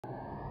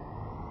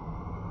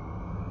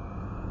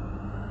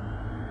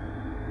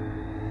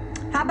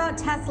How about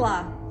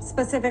Tesla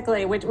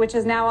specifically, which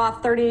is now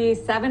off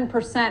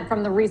 37%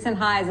 from the recent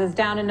highs, is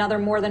down another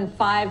more than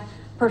 5%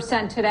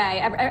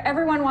 today.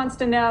 Everyone wants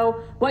to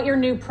know what your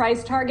new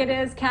price target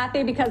is,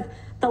 Cathie, because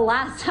the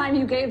last time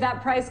you gave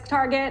that price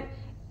target,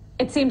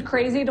 it seemed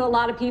crazy to a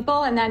lot of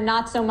people, and then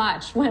not so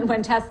much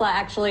when Tesla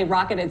actually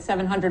rocketed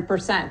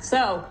 700%.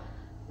 So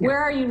where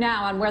are you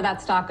now on where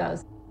that stock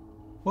goes?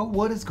 Well,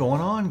 what is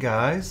going on,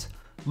 guys?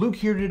 Luke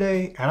here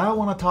today, and I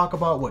want to talk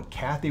about what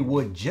Cathie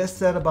Wood just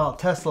said about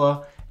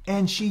Tesla,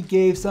 and she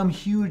gave some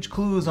huge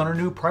clues on her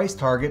new price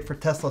target for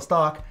Tesla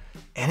stock,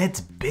 and it's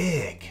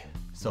big.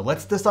 So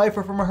let's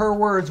decipher from her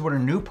words what her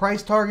new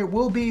price target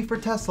will be for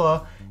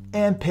Tesla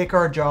and pick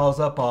our jaws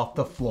up off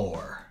the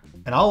floor.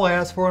 And all I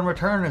ask for in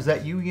return is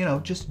that you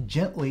just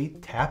gently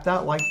tap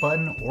that like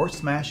button or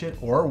smash it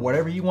or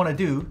whatever you want to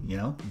do,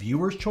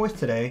 viewer's choice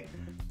today,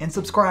 and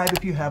subscribe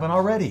if you haven't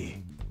already.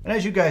 And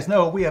as you guys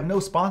know, we have no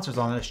sponsors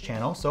on this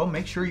channel, so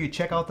make sure you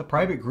check out the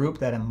private group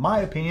that, in my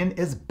opinion,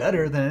 is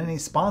better than any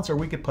sponsor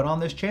we could put on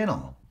this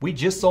channel. We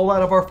just sold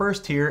out of our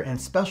first tier, and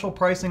special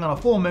pricing on a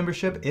full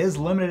membership is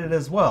limited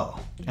as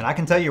well. And I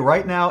can tell you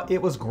right now, it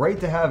was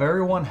great to have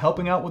everyone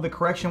helping out with the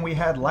correction we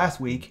had last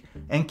week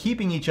and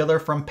keeping each other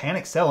from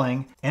panic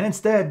selling, and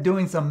instead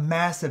doing some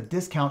massive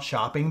discount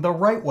shopping the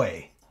right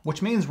way.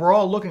 Which means we're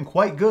all looking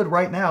quite good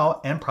right now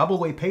and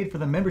probably paid for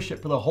the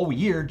membership for the whole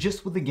year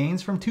just with the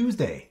gains from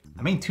Tuesday.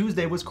 I mean,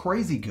 Tuesday was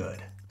crazy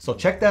good. So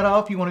check that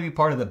out if you want to be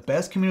part of the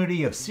best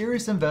community of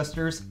serious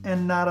investors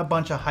and not a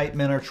bunch of hype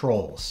men or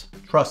trolls.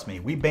 Trust me,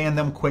 we banned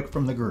them quick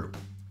from the group.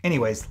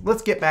 Anyways,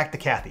 let's get back to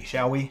Cathie,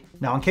 shall we?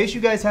 Now, in case you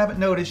guys haven't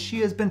noticed, she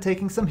has been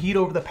taking some heat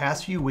over the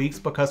past few weeks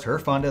because her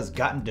fund has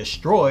gotten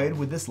destroyed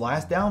with this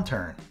last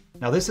downturn.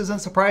 Now, this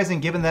isn't surprising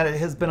given that it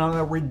has been on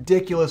a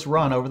ridiculous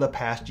run over the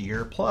past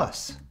year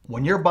plus.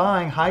 When you're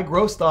buying high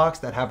growth stocks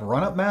that have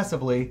run up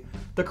massively,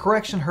 the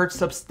correction hurts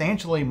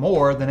substantially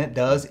more than it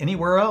does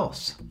anywhere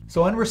else.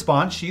 So in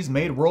response, she's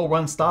made roll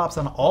run stops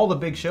on all the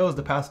big shows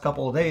the past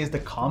couple of days to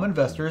calm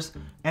investors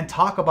and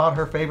talk about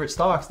her favorite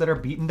stocks that are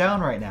beaten down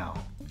right now.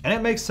 And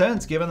it makes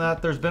sense given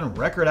that there's been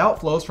record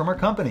outflows from her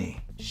company.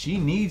 She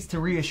needs to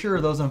reassure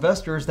those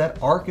investors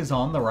that ARK is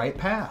on the right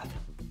path.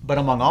 But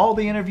among all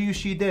the interviews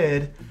she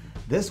did,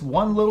 this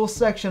one little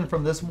section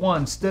from this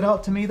one stood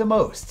out to me the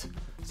most.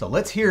 So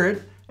let's hear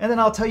it, and then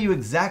I'll tell you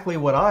exactly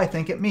what I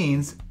think it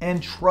means,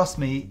 and trust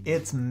me,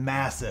 it's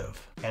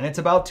massive. And it's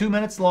about 2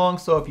 minutes long,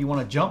 so if you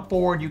want to jump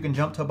forward, you can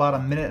jump to about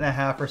 1.5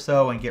 minutes or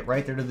so and get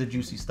right there to the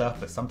juicy stuff,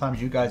 but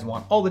sometimes you guys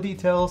want all the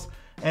details,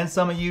 and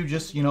some of you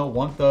just,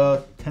 want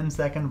the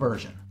 10-second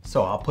version.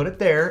 So I'll put it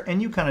there,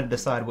 and you kind of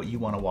decide what you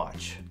want to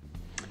watch.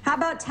 How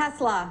about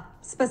Tesla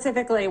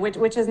specifically,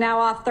 which is now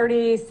off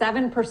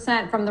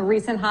 37% from the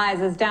recent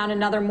highs, is down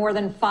another more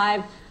than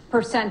 5%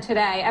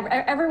 today.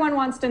 Everyone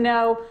wants to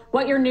know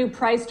what your new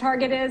price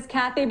target is,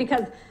 Cathie,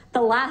 because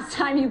the last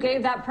time you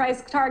gave that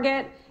price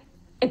target,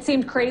 it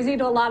seemed crazy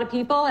to a lot of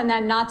people, and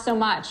then not so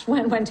much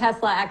when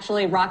Tesla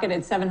actually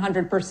rocketed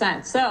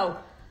 700%. So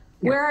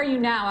where are you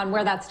now on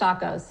where that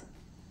stock goes?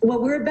 Well,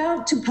 we're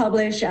about to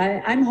publish,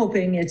 I'm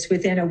hoping it's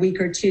within a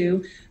week or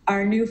two,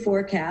 our new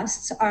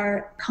forecasts.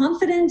 Our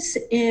confidence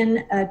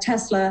in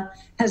Tesla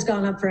has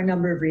gone up for a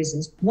number of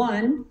reasons.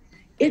 One,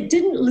 it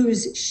didn't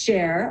lose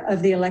share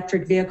of the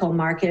electric vehicle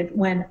market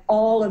when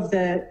all of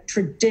the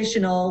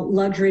traditional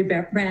luxury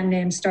brand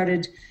names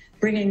started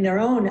bringing their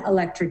own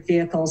electric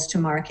vehicles to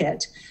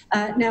market.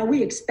 Now,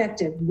 we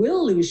expect it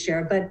will lose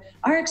share, but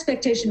our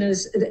expectation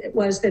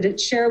was that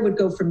its share would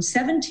go from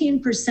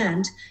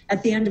 17%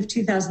 at the end of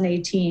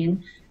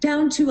 2018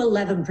 down to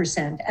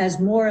 11% as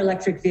more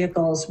electric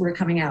vehicles were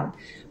coming out.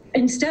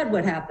 Instead,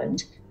 what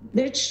happened?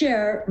 Its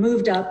share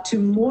moved up to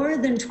more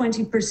than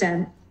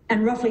 20%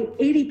 and roughly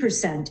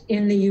 80%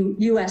 in the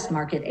US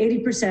market,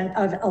 80%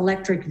 of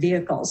electric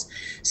vehicles.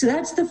 So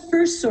that's the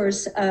first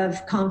source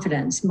of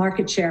confidence,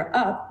 market share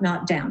up,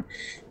 not down.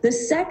 The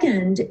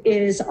second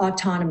is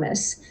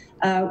autonomous.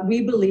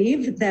 We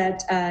believe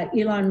that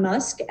Elon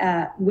Musk,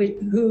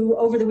 who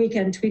over the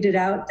weekend tweeted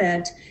out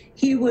that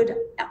he would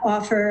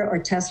offer, or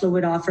Tesla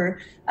would offer,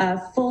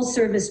 full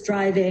service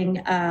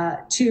driving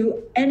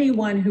to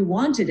anyone who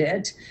wanted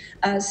it,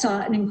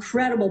 saw an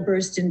incredible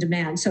burst in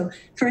demand. So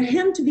for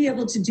him to be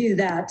able to do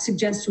that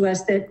suggests to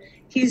us that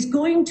he's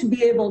going to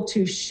be able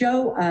to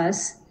show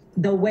us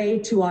the way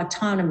to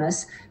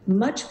autonomous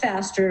much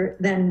faster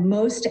than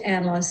most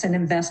analysts and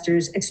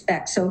investors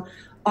expect. So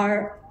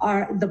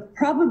the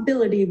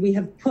probability we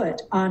have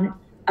put on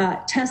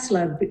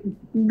Tesla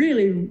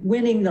really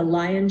winning the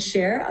lion's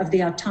share of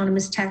the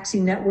autonomous taxi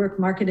network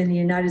market in the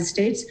United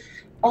States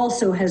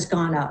also has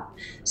gone up.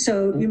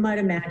 So you might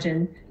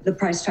imagine the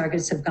price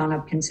targets have gone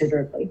up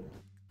considerably.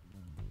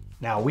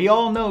 Now, we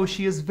all know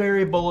she is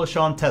very bullish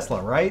on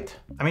Tesla, right?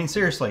 I mean,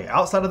 seriously,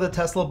 outside of the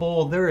Tesla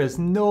bull, there is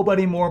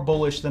nobody more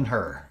bullish than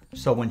her.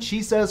 So when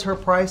she says her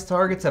price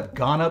targets have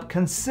gone up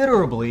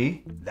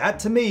considerably, that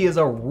to me is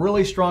a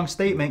really strong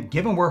statement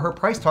given where her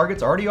price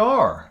targets already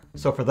are.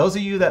 So for those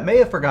of you that may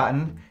have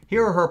forgotten,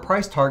 here are her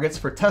price targets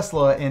for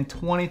Tesla in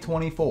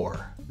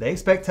 2024. They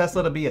expect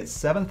Tesla to be at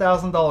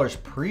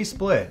 $7,000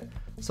 pre-split.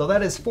 So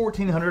that is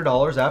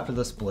 $1,400 after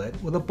the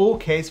split, with a bull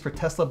case for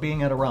Tesla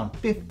being at around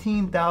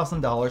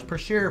 $15,000 per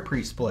share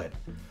pre-split.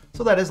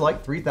 So that is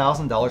like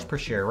 $3,000 per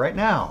share right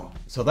now.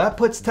 So that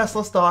puts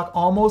Tesla stock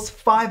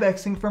almost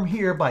 5xing from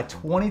here by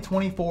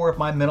 2024 if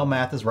my mental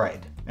math is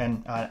right.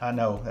 And I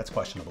know that's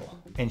questionable.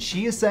 And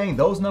she is saying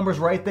those numbers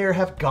right there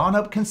have gone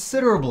up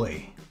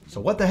considerably.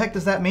 So what the heck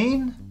does that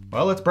mean?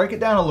 Well, let's break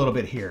it down a little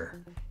bit here.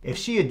 If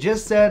she had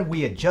just said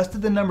we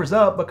adjusted the numbers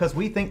up because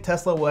we think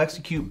Tesla will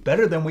execute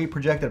better than we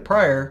projected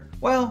prior,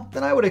 well,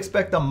 then I would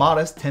expect a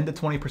modest 10 to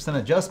 20%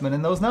 adjustment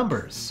in those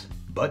numbers.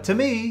 But to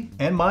me,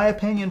 and my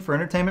opinion for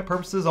entertainment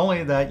purposes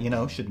only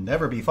that, should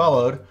never be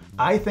followed,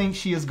 I think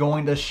she is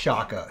going to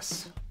shock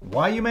us.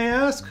 Why, you may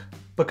ask?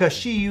 Because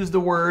she used the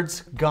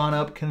words gone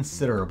up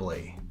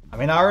considerably. I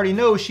mean, I already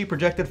know she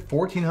projected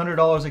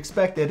 $1,400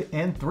 expected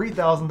and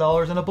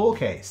 $3,000 in a bull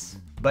case.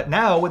 But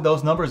now with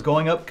those numbers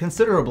going up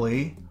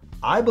considerably,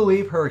 I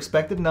believe her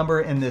expected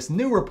number in this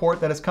new report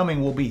that is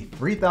coming will be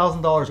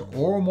 $3,000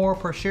 or more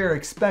per share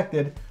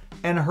expected,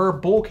 and her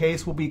bull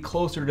case will be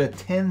closer to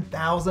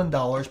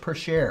 $10,000 per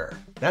share.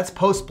 That's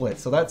post-split,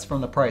 so that's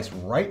from the price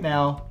right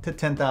now to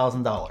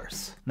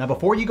 $10,000. Now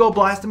before you go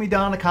blasting me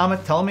down in the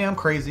comments telling me I'm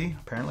crazy,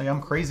 apparently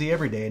I'm crazy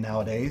every day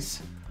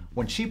nowadays,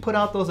 when she put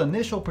out those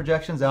initial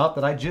projections out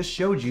that I just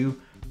showed you,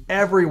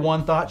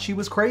 everyone thought she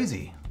was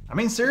crazy. I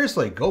mean,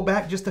 seriously, go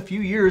back just a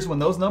few years when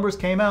those numbers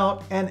came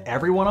out and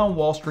everyone on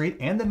Wall Street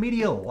and the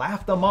media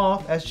laughed them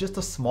off as just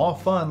a small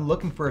fund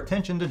looking for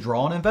attention to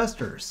draw in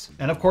investors.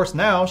 And of course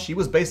now she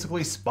was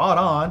basically spot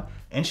on,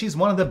 and she's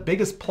one of the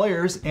biggest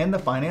players in the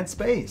finance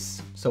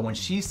space. So when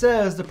she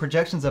says the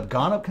projections have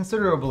gone up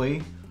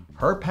considerably,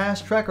 her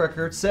past track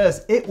record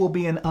says it will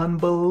be an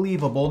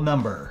unbelievable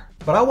number.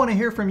 But I want to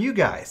hear from you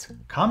guys.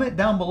 Comment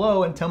down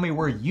below and tell me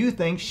where you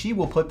think she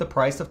will put the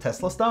price of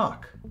Tesla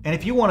stock. And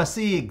if you want to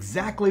see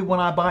exactly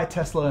when I buy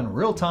Tesla in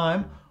real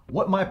time,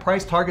 what my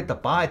price target to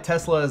buy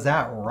Tesla is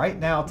at right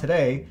now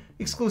today,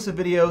 exclusive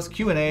videos,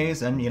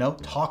 Q&As,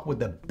 and talk with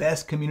the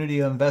best community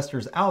of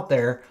investors out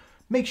there,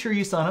 make sure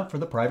you sign up for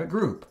the private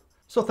group.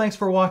 So thanks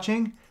for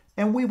watching,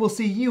 and we will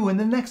see you in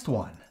the next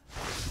one.